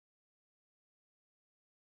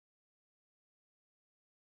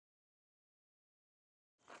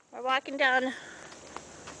We're walking down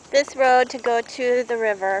this road to go to the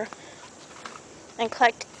river and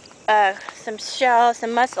collect some shells,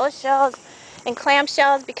 some mussel shells and clam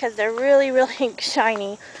shells because they're really, really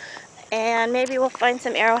shiny. And maybe we'll find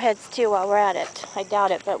some arrowheads too while we're at it. I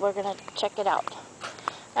doubt it, but we're gonna check it out.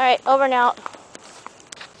 Alright, over and out.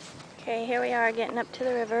 Okay, here we are getting up to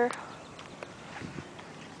the river.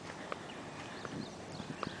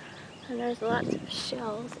 And there's lots of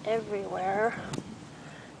shells everywhere.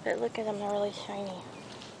 But look at them, they're really shiny.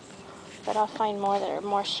 But I'll find more that are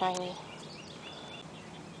more shiny.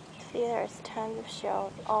 See, there's tons of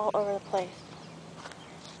shells all over the place.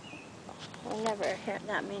 I'll never hit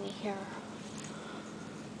that many here.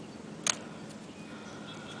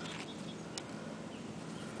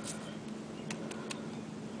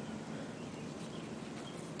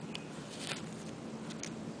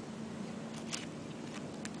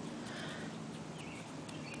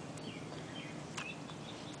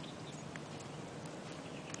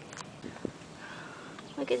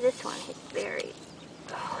 Look at this one, he's buried.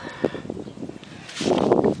 Oh.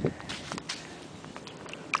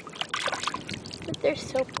 But they're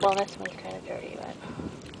so, well, this one's kind of dirty, but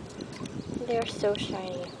they're so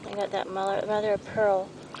shiny. I got that mother of pearl.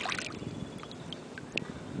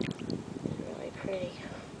 Really pretty.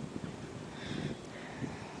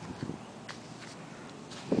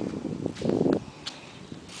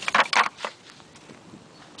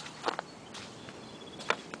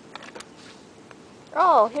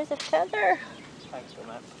 Oh, here's a feather.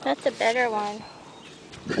 That's a better one.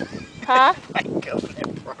 Huh? I killed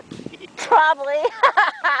him properly. Probably.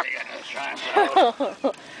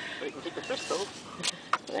 Wait, look at the crystal.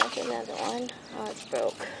 That's another one. Oh, it's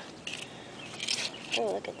broke.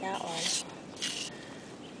 Oh, look at that one.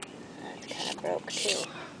 That's kind of broke too.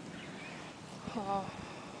 Oh.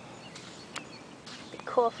 Be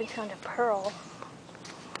cool if we found a pearl.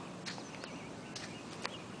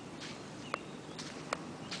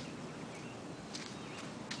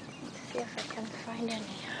 Let's see if I can find any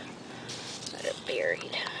that are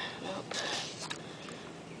buried. Nope.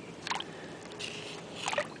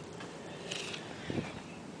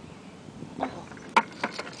 Oh.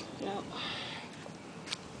 Nope.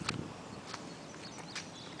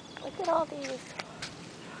 Look at all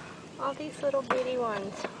these little bitty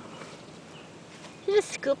ones. You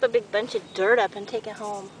just scoop a big bunch of dirt up and take it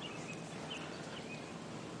home.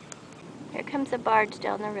 Here comes a barge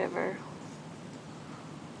down the river.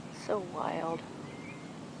 So wild.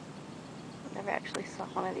 I never actually saw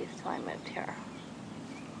one of these till I moved here.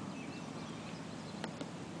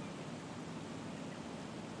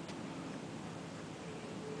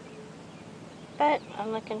 But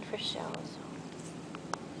I'm looking for shells.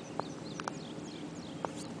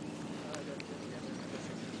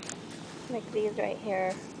 Like these right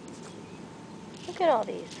here. Look at all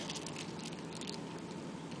these.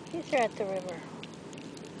 These are at the river.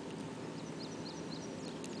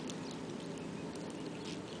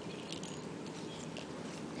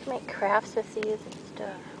 You can make crafts with these and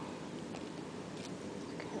stuff. It's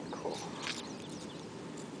kind of cool.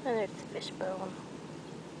 And there's the fish bone.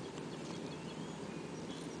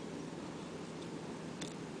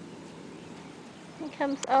 Here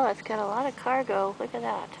comes, oh, it's got a lot of cargo. Look at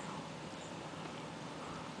that.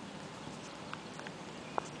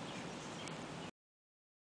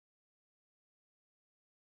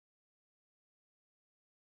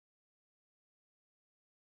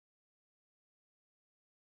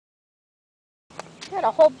 Got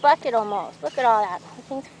a whole bucket almost. Look at all that. The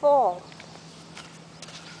thing's full.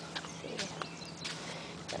 Let's see.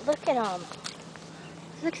 But look at them.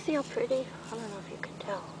 Look, see how pretty? I don't know if you can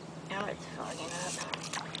tell. Now it's fogging up.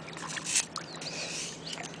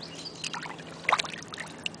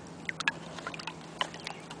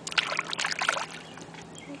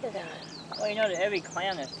 Look at that. Well, you know that every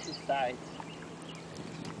clam has two sides.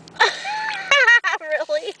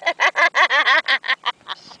 Really?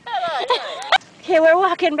 Okay, we're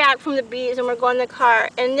walking back from the beach and we're going in the car,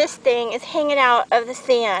 and this thing is hanging out of the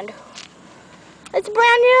sand. It's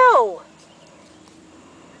brand new.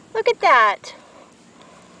 Look at that.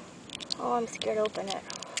 Oh, I'm scared to open it.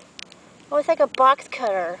 Oh, it's like a box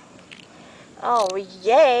cutter. Oh,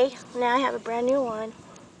 yay. Now I have a brand new one.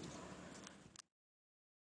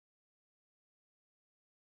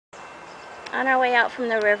 On our way out from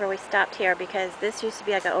the river, we stopped here because this used to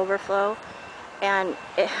be like an overflow, and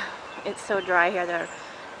it's so dry here there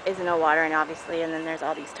is no water in, obviously, and then there's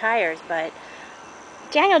all these tires. But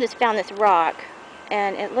Daniel just found this rock,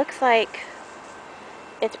 and it looks like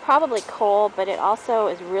it's probably coal, but it also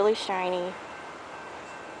is really shiny.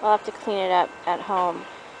 We'll have to clean it up at home.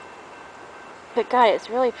 But God, it's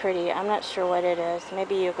really pretty. I'm not sure what it is.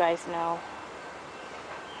 Maybe you guys know.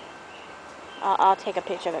 I'll take a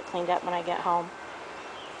picture of it cleaned up when I get home.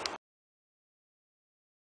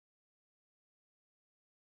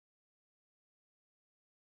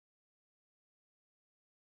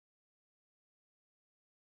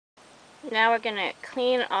 Now we're going to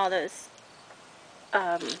clean all those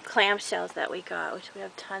clam shells that we got, which we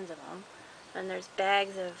have tons of them. And there's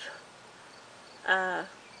bags of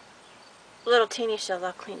little teeny shells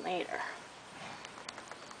I'll clean later.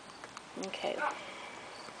 Okay.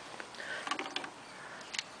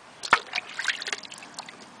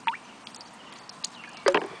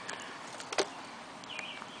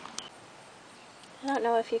 I don't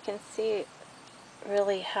know if you can see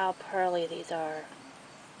really how pearly these are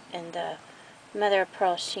and the mother of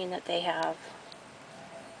pearl sheen that they have.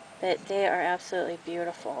 But they are absolutely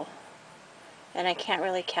beautiful. And I can't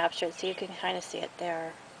really capture it, so you can kind of see it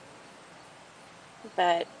there.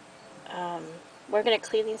 But we're going to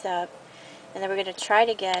clean these up, and then we're going to try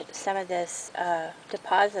to get some of this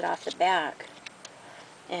deposit off the back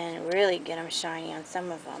and really get them shiny on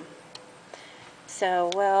some of them.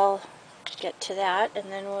 So we'll get to that,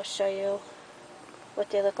 and then we'll show you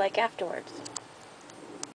what they look like afterwards.